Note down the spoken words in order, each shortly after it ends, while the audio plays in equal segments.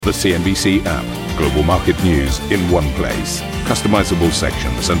The CNBC app. Global market news in one place. Customizable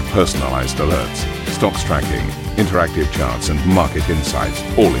sections and personalized alerts. Stocks tracking, interactive charts and market insights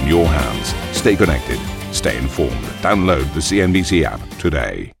all in your hands. Stay connected. Stay informed. Download the CNBC app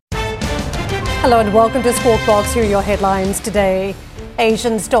today. Hello and welcome to Squawk Box. Here are your headlines today.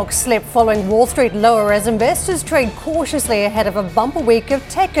 Asian stocks slip following Wall Street lower as investors trade cautiously ahead of a bumper week of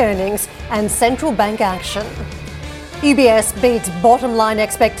tech earnings and central bank action. UBS beats bottom line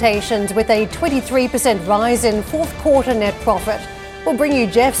expectations with a 23% rise in fourth quarter net profit. We'll bring you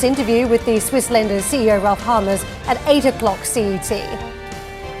Jeff's interview with the Swiss Lender's CEO Ralph Hamers at 8 o'clock CET.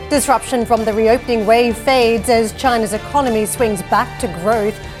 Disruption from the reopening wave fades as China's economy swings back to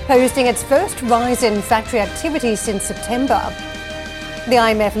growth, posting its first rise in factory activity since September. The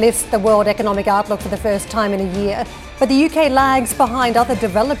IMF lifts the world economic outlook for the first time in a year, but the UK lags behind other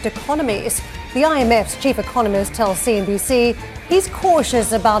developed economies. The IMF's chief economist tells CNBC he's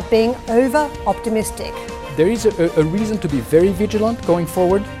cautious about being over-optimistic. There is a reason to be very vigilant going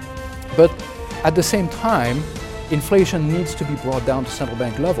forward, but at the same time, inflation needs to be brought down to central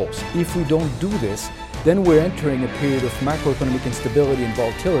bank levels. If we don't do this, then we're entering a period of macroeconomic instability and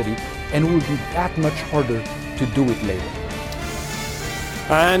volatility, and it will be that much harder to do it later.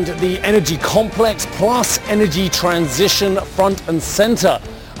 And the energy complex plus energy transition front and center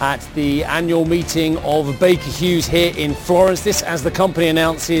at the annual meeting of Baker Hughes here in Florence. This as the company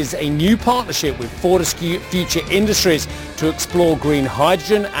announces a new partnership with Fortescue Future Industries to explore green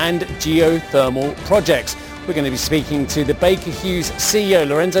hydrogen and geothermal projects. We're going to be speaking to the Baker Hughes CEO,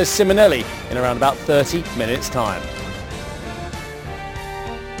 Lorenzo Simonelli, in around about 30 minutes' time.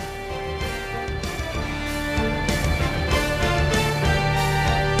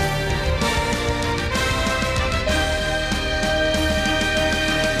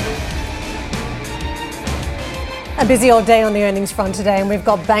 A busy old day on the earnings front today, and we've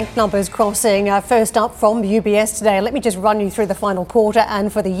got bank numbers crossing. First up from UBS today. Let me just run you through the final quarter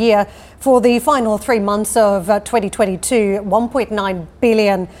and for the year. For the final 3 months of 2022, $1.9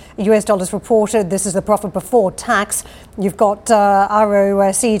 billion reported. This is the profit before tax. You've got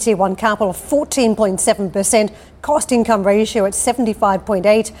RoCET1 capital of 14.7%. Cost income ratio at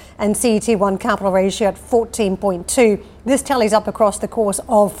 75.8 and CET1 capital ratio at 14.2. This tallies up across the course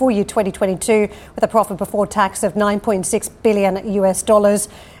of full year 2022 with a profit before tax of $9.6 billion.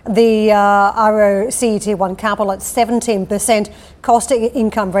 The RoCET1 capital at 17%, cost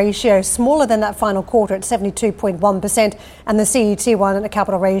income ratio smaller than that final quarter at 72.1%, and the CET1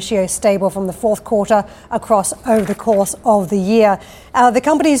 capital ratio stable from the fourth quarter across over the course of the year. The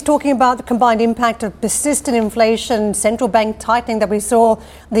company is talking about the combined impact of persistent inflation, central bank tightening that we saw,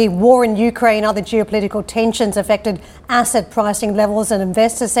 the war in Ukraine, other geopolitical tensions affected asset pricing levels and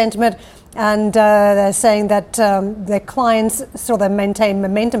investor sentiment. And they're saying that their clients saw them maintain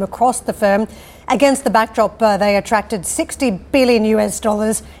momentum across the firm. Against the backdrop, they attracted $60 billion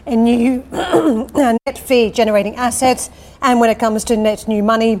in new net fee generating assets. And when it comes to net new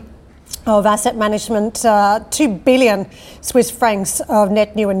money of asset management, 2 billion Swiss francs of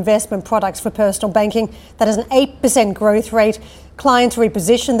net new investment products for personal banking. That is an 8% growth rate. Clients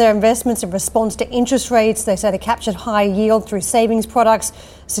reposition their investments in response to interest rates. They say they captured high yield through savings products,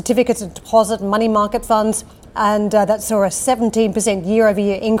 certificates of deposit, money market funds, and that saw a 17%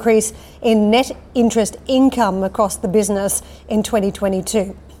 year-over-year increase in net interest income across the business in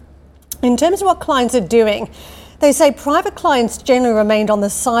 2022. In terms of what clients are doing, they say private clients generally remained on the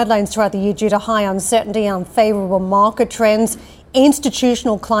sidelines throughout the year due to high uncertainty and unfavourable market trends.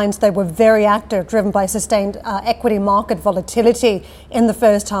 Institutional clients, they were very active, driven by sustained equity market volatility in the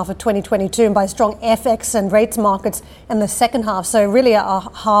first half of 2022 and by strong FX and rates markets in the second half. So really a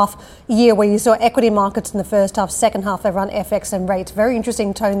half year where you saw equity markets in the first half, second half they run FX and rates. Very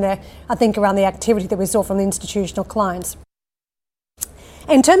interesting tone there, I think, around the activity that we saw from the institutional clients.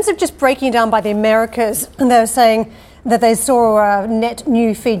 In terms of just breaking it down by the Americas, they're saying that they saw net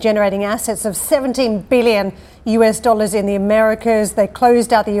new fee generating assets of $17 billion in the Americas. They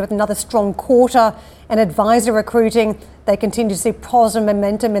closed out the year with another strong quarter in advisor recruiting. They continue to see positive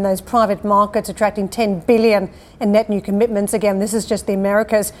momentum in those private markets, attracting $10 billion in net new commitments. Again, this is just the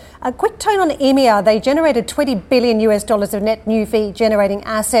Americas. A quick tone on EMEA. They generated $20 billion of net new fee generating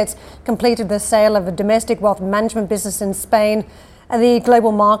assets, completed the sale of a domestic wealth management business in Spain. The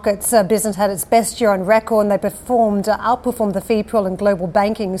global markets business had its best year on record, and they outperformed the fee pool in global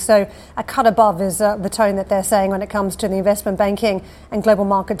banking. So a cut above is the tone that they're saying when it comes to the investment banking and global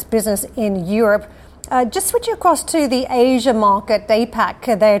markets business in Europe. Just switching across to the Asia market,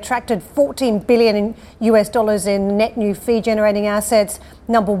 APAC, they attracted $14 billion in net new fee generating assets.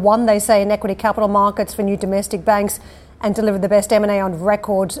 Number one, they say, in equity capital markets for new domestic banks. and delivered the best M&A on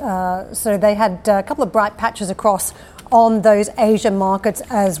record. So they had a couple of bright patches across on those Asian markets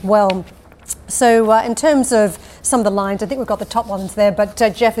as well. So in terms of some of the lines, I think we've got the top ones there, but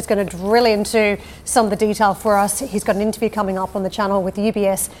Jeff is going to drill into some of the detail for us. He's got an interview coming up on the channel with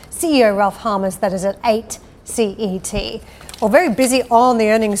UBS CEO Ralph Hamers. That is at 8 CET. Well, very busy on the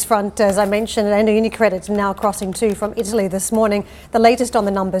earnings front, as I mentioned, and UniCredit now crossing too from Italy this morning. The latest on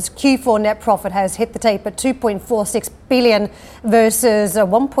the numbers, Q4 net profit has hit the tape at 2.46 billion versus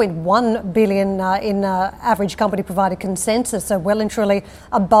 1.1 billion in average company provided consensus, so well and truly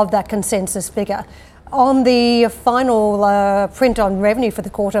above that consensus figure. On the final print on revenue for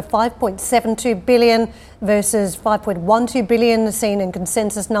the quarter, 5.72 billion versus 5.12 billion seen in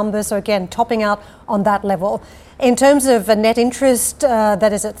consensus numbers. So again, topping out on that level. In terms of net interest,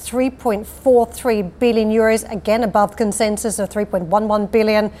 that is at 3.43 billion euros, again above consensus of 3.11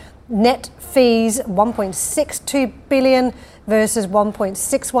 billion. Net fees, 1.62 billion versus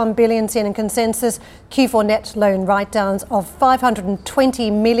 1.61 billion seen in consensus. Q4 net loan write-downs of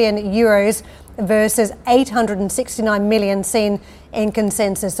 520 million euros versus 869 million seen in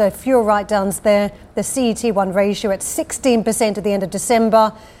consensus. So fewer write-downs there. The CET1 ratio at 16% at the end of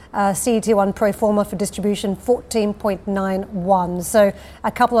December. CET1 pro forma for distribution 14.91. So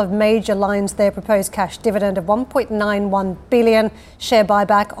a couple of major lines there. Proposed cash dividend of 1.91 billion, share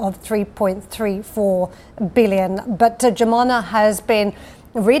buyback of 3.34 billion. But Jemana has been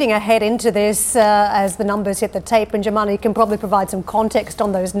reading ahead into this as the numbers hit the tape. And Jemana, you can probably provide some context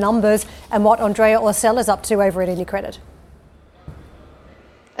on those numbers and what Andrea Orcel is up to over at UniCredit.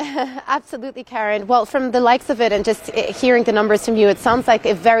 Absolutely, Karen. Well, from the likes of it and just hearing the numbers from you, it sounds like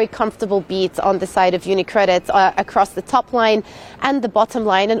a very comfortable beat on the side of UniCredit across the top line and the bottom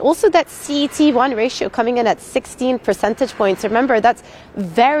line. And also that CET1 ratio coming in at 16 percentage points. Remember, that's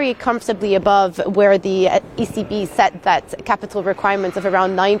very comfortably above where the ECB set that capital requirement of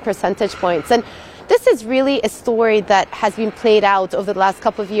around 9 percentage points. And this is really a story that has been played out over the last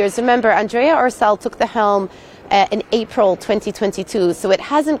couple of years. Remember, Andrea Orcel took the helm in April 2022, so it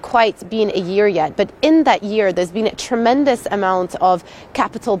hasn't quite been a year yet. But in that year, there's been a tremendous amount of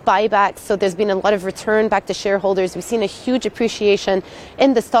capital buybacks, so there's been a lot of return back to shareholders. We've seen a huge appreciation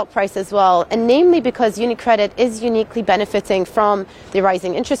in the stock price as well, and namely because UniCredit is uniquely benefiting from the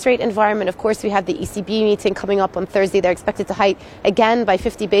rising interest rate environment. Of course, we have the ECB meeting coming up on Thursday. They're expected to hike again by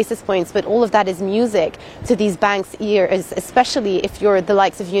 50 basis points, but all of that is music to these banks' ears, especially if you're the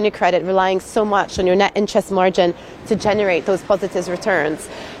likes of UniCredit, relying so much on your net interest margin to generate those positive returns.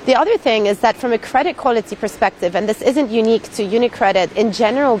 The other thing is that from a credit quality perspective, and this isn't unique to UniCredit, in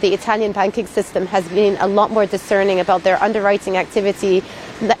general, the Italian banking system has been a lot more discerning about their underwriting activity.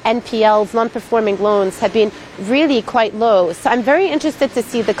 The NPLs, non-performing loans, have been really quite low. So I'm very interested to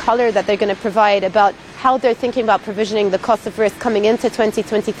see the color that they're going to provide about how they're thinking about provisioning the cost of risk coming into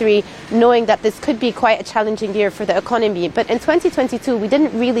 2023, knowing that this could be quite a challenging year for the economy. But in 2022, we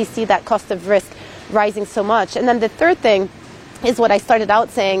didn't really see that cost of risk rising so much. And then the third thing is what I started out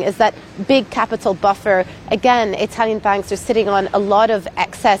saying, is that big capital buffer. Again, Italian banks are sitting on a lot of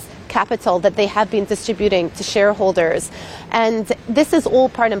excess capital that they have been distributing to shareholders. And this is all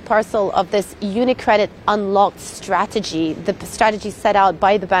part and parcel of this UniCredit Unlocked strategy, the strategy set out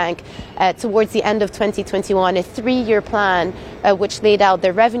by the bank towards the end of 2021, a 3-year plan which laid out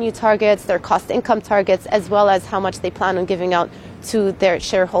their revenue targets, their cost income targets, as well as how much they plan on giving out to their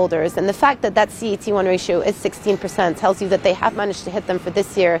shareholders. And the fact that that CET1 ratio is 16% tells you that they have managed to hit them for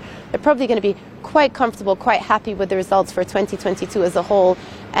this year. They're probably going to be quite comfortable, quite happy with the results for 2022 as a whole.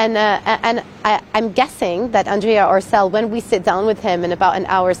 And I'm guessing that Andrea Orcel, when we sit down with him in about an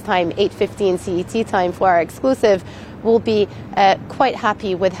hour's time, 8:15 CET time for our exclusive, will be quite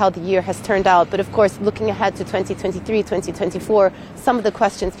happy with how the year has turned out. But of course, looking ahead to 2023, 2024, some of the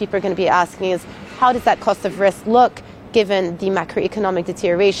questions people are going to be asking is, how does that cost of risk look given the macroeconomic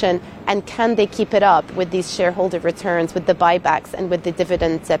deterioration, and can they keep it up with these shareholder returns, with the buybacks and with the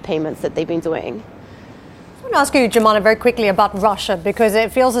dividend payments that they've been doing? I want to ask you, Jemana, very quickly about Russia, because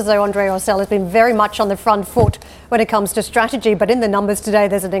it feels as though Andrea Orcel has been very much on the front foot when it comes to strategy. But in the numbers today,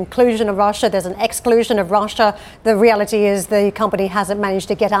 there's an inclusion of Russia, there's an exclusion of Russia. The reality is the company hasn't managed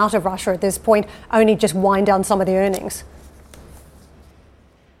to get out of Russia at this point, only just wind down some of the earnings.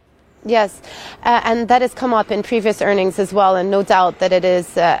 Yes, and that has come up in previous earnings as well, and no doubt that it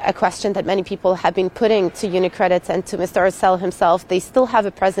is a question that many people have been putting to UniCredit and to Mr. Orcel himself. They still have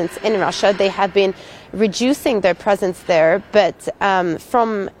a presence in Russia. They have been reducing their presence there, but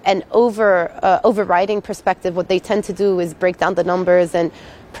from an overriding perspective, what they tend to do is break down the numbers and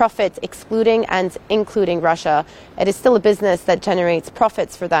profits excluding and including Russia. It is still a business that generates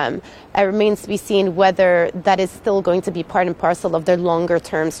profits for them. It remains to be seen whether that is still going to be part and parcel of their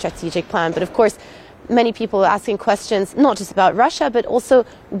longer-term strategic plan. But of course, many people are asking questions not just about Russia, but also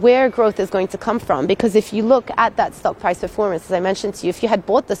where growth is going to come from. Because if you look at that stock price performance, as I mentioned to you, if you had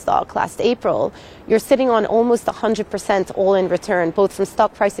bought the stock last April, you're sitting on almost 100% all-in return, both from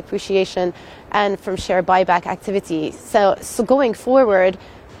stock price appreciation and from share buyback activity. So going forward,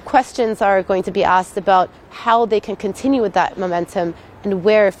 questions are going to be asked about how they can continue with that momentum and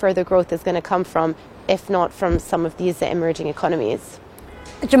where further growth is going to come from, if not from some of these emerging economies.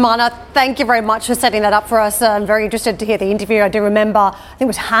 Jemana, thank you very much for setting that up for us. I'm very interested to hear the interview. I do remember, I think it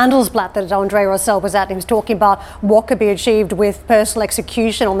was Handelsblatt that Andre Rossell was at. He was talking about what could be achieved with personal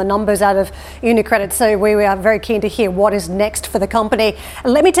execution on the numbers out of UniCredit. So we are very keen to hear what is next for the company.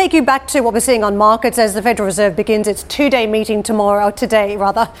 And let me take you back to what we're seeing on markets as the Federal Reserve begins its two-day meeting today,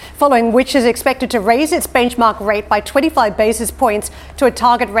 following which is expected to raise its benchmark rate by 25 basis points to a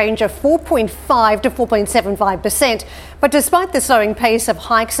target range of 4.5 to 4.75%. But despite the slowing pace of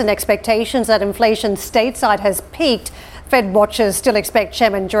hikes and expectations that inflation stateside has peaked, Fed watchers still expect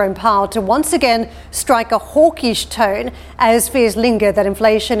Chairman Jerome Powell to once again strike a hawkish tone as fears linger that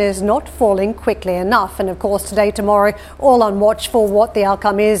inflation is not falling quickly enough. And of course, today, tomorrow, all on watch for what the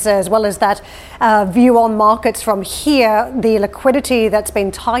outcome is, as well as that view on markets from here, the liquidity that's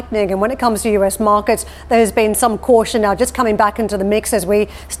been tightening. And when it comes to US markets, there's been some caution now just coming back into the mix as we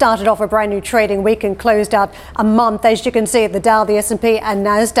started off a brand new trading week and closed out a month. As you can see, the Dow, the S&P and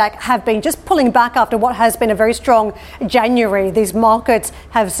NASDAQ have been just pulling back after what has been a very strong January. These markets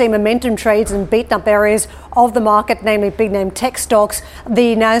have seen momentum trades and beaten up areas of the market, namely big name tech stocks.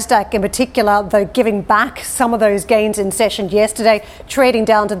 The NASDAQ in particular, though, giving back some of those gains in session yesterday, trading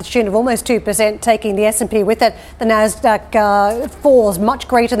down to the tune of almost 2%, taking the S&P with it. The NASDAQ falls much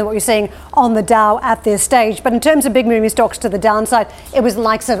greater than what you're seeing on the Dow at this stage. But in terms of big moving stocks to the downside, it was the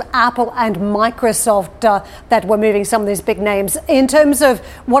likes of Apple and Microsoft that were moving some of these big names. In terms of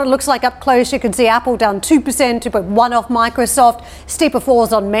what it looks like up close, you can see Apple down 2%, 2.1% off Microsoft. Steeper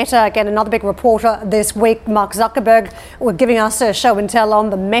falls on Meta. Again, another big reporter this week, Mark Zuckerberg, were giving us a show and tell on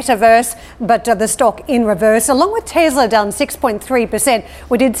the metaverse, but the stock in reverse, along with Tesla down 6.3%.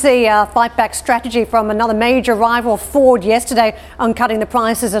 We did see a fight back strategy from another major rival, Ford, yesterday on cutting the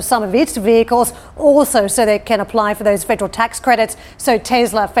prices of some of its vehicles, also so they can apply for those federal tax credits. So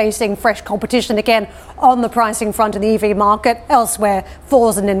Tesla facing fresh competition again on the pricing front in the EV market. Elsewhere,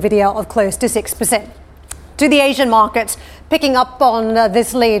 falls in Nvidia of close to 6%. To the Asian markets, picking up on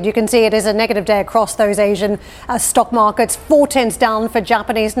this lead, you can see it is a negative day across those Asian stock markets. 4/10 down for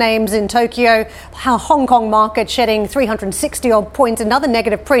Japanese names in Tokyo. Hong Kong market shedding 360 odd points. Another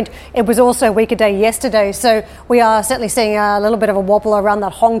negative print. It was also a weaker day yesterday. So we are certainly seeing a little bit of a wobble around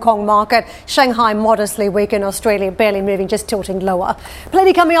that Hong Kong market. Shanghai modestly weak and Australia barely moving, just tilting lower.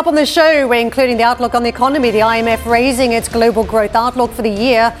 Plenty coming up on the show, including the outlook on the economy. The IMF raising its global growth outlook for the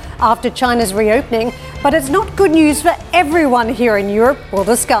year after China's reopening. But it's not good news for everyone here in Europe. We'll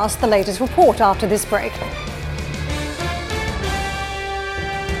discuss the latest report after this break.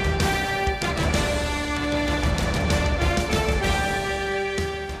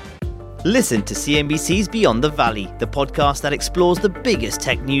 Listen to CNBC's Beyond the Valley, the podcast that explores the biggest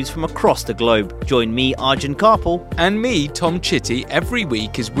tech news from across the globe. Join me, Arjun Karpal. And me, Tom Chitty, every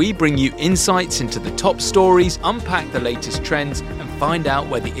week as we bring you insights into the top stories, unpack the latest trends, and find out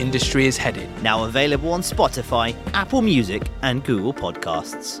where the industry is headed. Now available on Spotify, Apple Music, and Google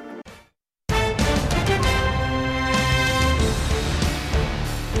Podcasts.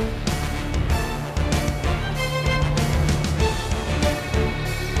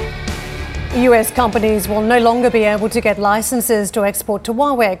 US companies will no longer be able to get licenses to export to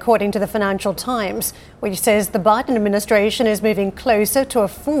Huawei, according to the Financial Times, which says the Biden administration is moving closer to a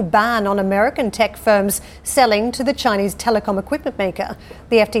full ban on American tech firms selling to the Chinese telecom equipment maker.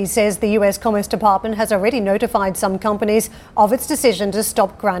 The FT says the US Commerce Department has already notified some companies of its decision to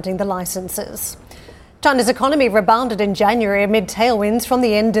stop granting the licenses. China's economy rebounded in January amid tailwinds from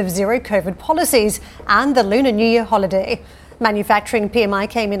the end of zero-COVID policies and the Lunar New Year holiday. Manufacturing PMI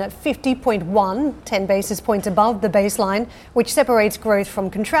came in at 50.1, 10 basis points above the baseline, which separates growth from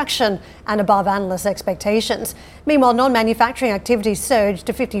contraction and above analyst expectations. Meanwhile, non-manufacturing activity surged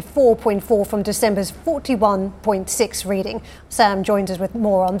to 54.4 from December's 41.6 reading. Sam joins us with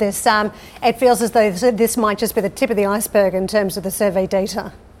more on this. Sam, it feels as though this might just be the tip of the iceberg in terms of the survey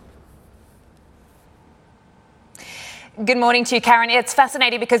data. Good morning to you, Karen. It's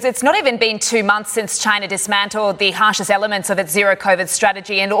fascinating because it's not even been 2 months since China dismantled the harshest elements of its zero-COVID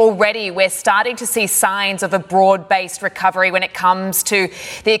strategy, and already we're starting to see signs of a broad-based recovery when it comes to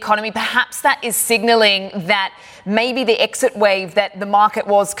the economy. Perhaps that is signalling that maybe the exit wave that the market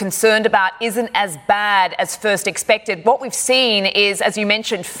was concerned about isn't as bad as first expected. What we've seen is, as you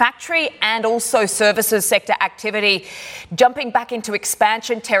mentioned, factory and also services sector activity jumping back into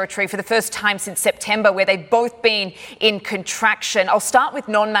expansion territory for the first time since September, where they've both been in contraction. I'll start with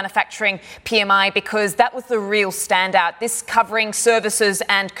non-manufacturing PMI because that was the real standout. This covering services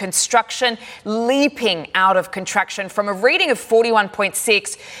and construction, leaping out of contraction from a reading of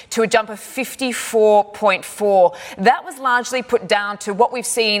 41.6 to a jump of 54.4. That was largely put down to what we've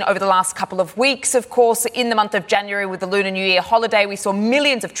seen over the last couple of weeks. Of course, in the month of January with the Lunar New Year holiday, we saw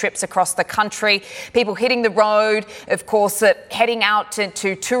millions of trips across the country, people hitting the road, of course, heading out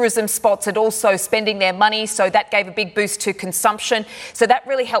to tourism spots and also spending their money. So that gave a big boost to consumption. So that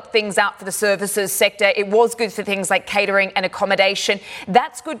really helped things out for the services sector. It was good for things like catering and accommodation.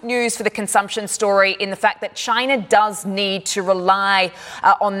 That's good news for the consumption story in the fact that China does need to rely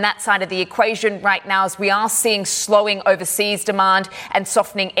on that side of the equation right now, as we are seeing slowing overseas demand and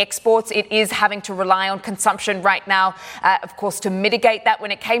softening exports. It is having to rely on consumption right now, of course, to mitigate that. When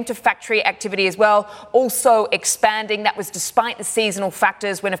it came to factory activity as well, also expanding. That was despite the seasonal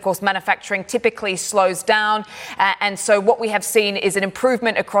factors when, of course, manufacturing typically slows down. And so what we have seen is an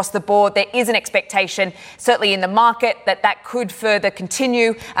improvement across the board. There is an expectation, certainly in the market, that could further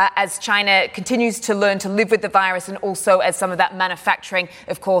continue as China continues to learn to live with the virus, and also as some of that manufacturing,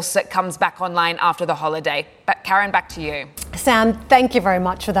 of course, comes back online after the holiday. Karen, back to you. Sam, thank you very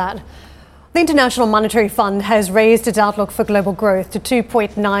much for that. The International Monetary Fund has raised its outlook for global growth to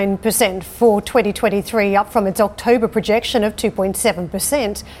 2.9% for 2023, up from its October projection of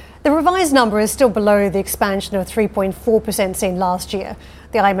 2.7%. The revised number is still below the expansion of 3.4% seen last year.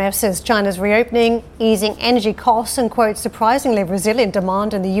 The IMF says China's reopening, easing energy costs and, quote, surprisingly resilient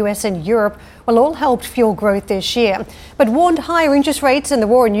demand in the US and Europe will all help fuel growth this year, but warned higher interest rates and the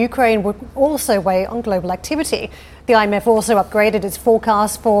war in Ukraine would also weigh on global activity. The IMF also upgraded its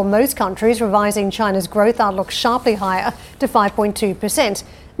forecast for most countries, revising China's growth outlook sharply higher to 5.2%.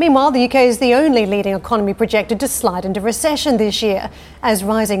 Meanwhile, the UK is the only leading economy projected to slide into recession this year as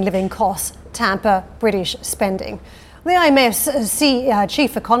rising living costs tamper British spending. The IMF's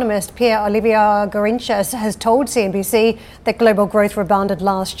chief economist Pierre-Olivier Gourinchas has told CNBC that global growth rebounded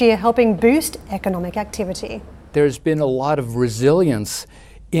last year, helping boost economic activity. There's been a lot of resilience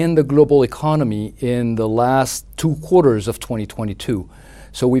in the global economy in the last 2 quarters of 2022.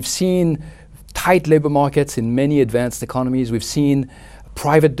 So we've seen tight labor markets in many advanced economies. We've seen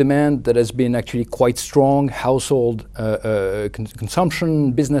private demand that has been actually quite strong, household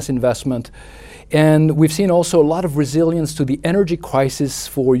consumption, business investment. And we've seen also a lot of resilience to the energy crisis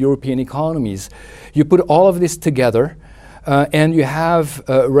for European economies. You put all of this together and you have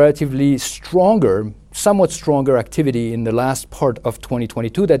relatively stronger, somewhat stronger activity in the last part of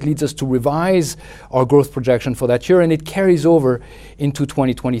 2022 that leads us to revise our growth projection for that year, and it carries over into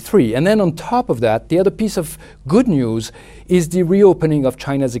 2023. And then on top of that, the other piece of good news is the reopening of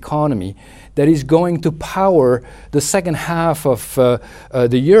China's economy that is going to power the second half of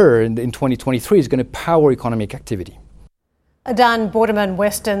the year in 2023 is going to power economic activity. Dan Borderman,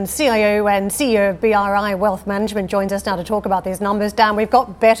 Western CIO and CEO of BRI Wealth Management, joins us now to talk about these numbers. Dan, we've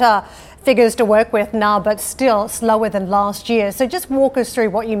got better figures to work with now, but still slower than last year. So just walk us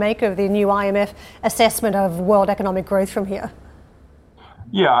through what you make of the new IMF assessment of world economic growth from here.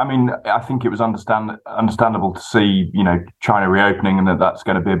 Yeah, I mean, I think it was understandable to see, China reopening and that's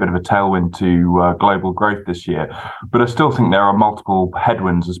going to be a bit of a tailwind to global growth this year. But I still think there are multiple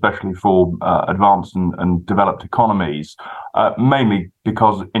headwinds, especially for advanced and developed economies, mainly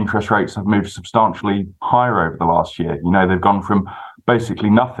because interest rates have moved substantially higher over the last year. They've gone from basically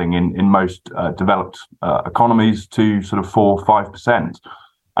nothing in most developed economies to sort of 4 or 5%.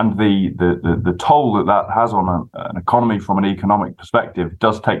 And the toll that has on an economy from an economic perspective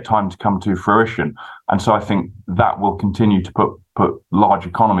does take time to come to fruition. And so I think that will continue to put large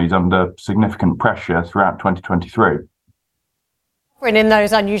economies under significant pressure throughout 2023. And in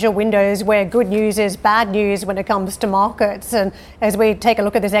those unusual windows where good news is bad news when it comes to markets, and as we take a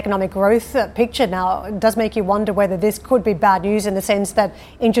look at this economic growth picture now, it does make you wonder whether this could be bad news in the sense that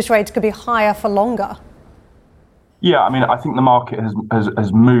interest rates could be higher for longer. Yeah, I mean, I think the market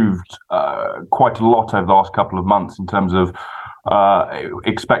has moved quite a lot over the last couple of months in terms of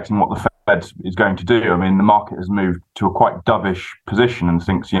expecting what the Fed is going to do. I mean, the market has moved to a quite dovish position and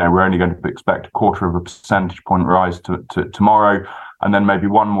thinks, we're only going to expect 0.25 percentage point rise to tomorrow, and then maybe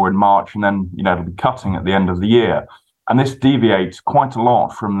one more in March, and then, it'll be cutting at the end of the year. And this deviates quite a lot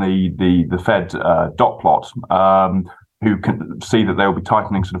from the Fed dot plot, who can see that they will be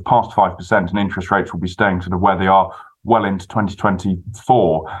tightening sort of past 5% and interest rates will be staying sort of where they are well into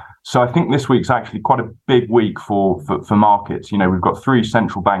 2024. So I think this week's actually quite a big week for markets. You know, we've got 3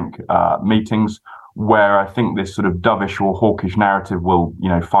 central bank meetings where I think this sort of dovish or hawkish narrative will, you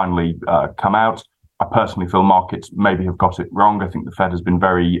know, finally come out. I personally feel markets maybe have got it wrong. I think the Fed has been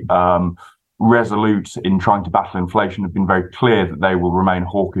very resolute in trying to battle inflation, have been very clear that they will remain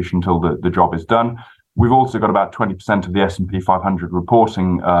hawkish until the job is done. We've also got about 20% of the S&P 500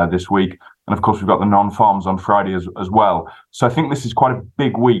 reporting this week. And of course, we've got the non-farms on Friday as well. So I think this is quite a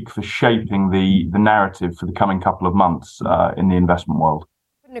big week for shaping the narrative for the coming couple of months in the investment world.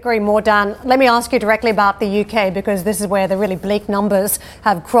 Couldn't agree more, Dan. Let me ask you directly about the UK, because this is where the really bleak numbers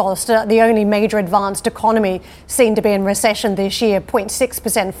have crossed. The only major advanced economy seen to be in recession this year,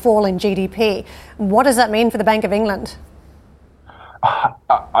 0.6% fall in GDP. What does that mean for the Bank of England?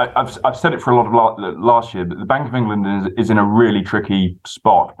 I've said it for a lot of last year, but the Bank of England is in a really tricky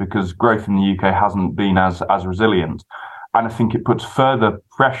spot because growth in the UK hasn't been as resilient. And I think it puts further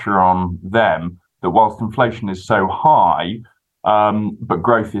pressure on them that whilst inflation is so high, but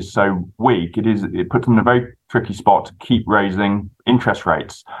growth is so weak, it puts them in a very tricky spot to keep raising interest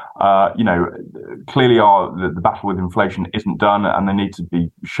rates. Clearly the battle with inflation isn't done, and they need to be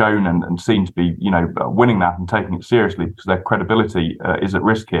shown and seen to be, winning that and taking it seriously, because their credibility is at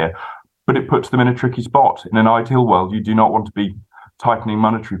risk here. But it puts them in a tricky spot. In an ideal world, you do not want to be tightening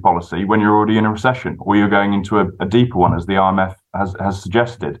monetary policy when you're already in a recession, or you're going into a deeper one, as the IMF has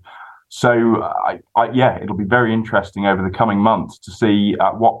suggested. So, it'll be very interesting over the coming months to see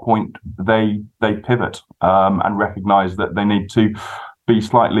at what point they pivot and recognise that they need to be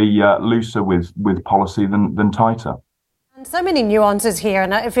slightly looser with policy than tighter. And so many nuances here,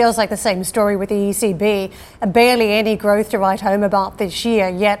 and it feels like the same story with the ECB. Barely any growth to write home about this year,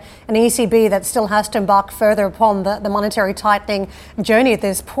 yet an ECB that still has to embark further upon the monetary tightening journey at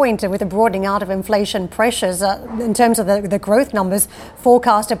this point, with a broadening out of inflation pressures. In terms of the growth numbers,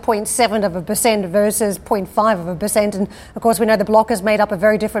 forecast at 0.7% versus 0.5%. And of course, we know the bloc is made up of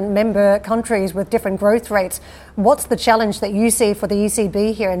very different member countries with different growth rates. What's the challenge that you see for the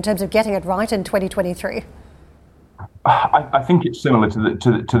ECB here in terms of getting it right in 2023? I think it's similar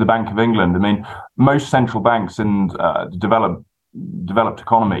to the Bank of England. I mean, most central banks in developed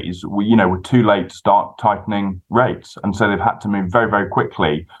economies, were too late to start tightening rates, and so they've had to move very, very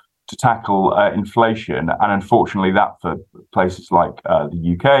quickly to tackle inflation. And unfortunately, that for places like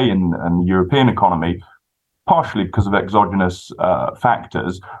the UK and the European economy, partially because of exogenous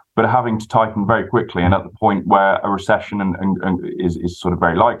factors, but having to tighten very quickly and at the point where a recession is sort of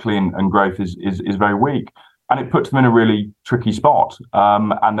very likely and growth is very weak. And it puts them in a really tricky spot.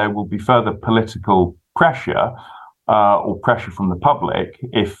 And there will be further political pressure or pressure from the public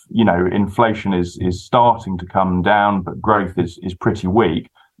if, inflation is starting to come down, but growth is pretty weak.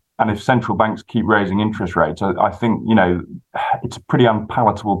 And if central banks keep raising interest rates, I think, it's a pretty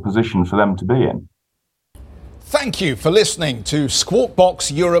unpalatable position for them to be in. Thank you for listening to Squawk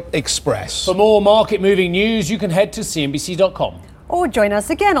Box Europe Express. For more market-moving news, you can head to cnbc.com. Or join us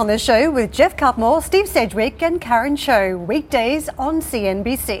again on the show with Jeff Cutmore, Steve Sedgwick and Karen Cho, weekdays on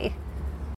CNBC.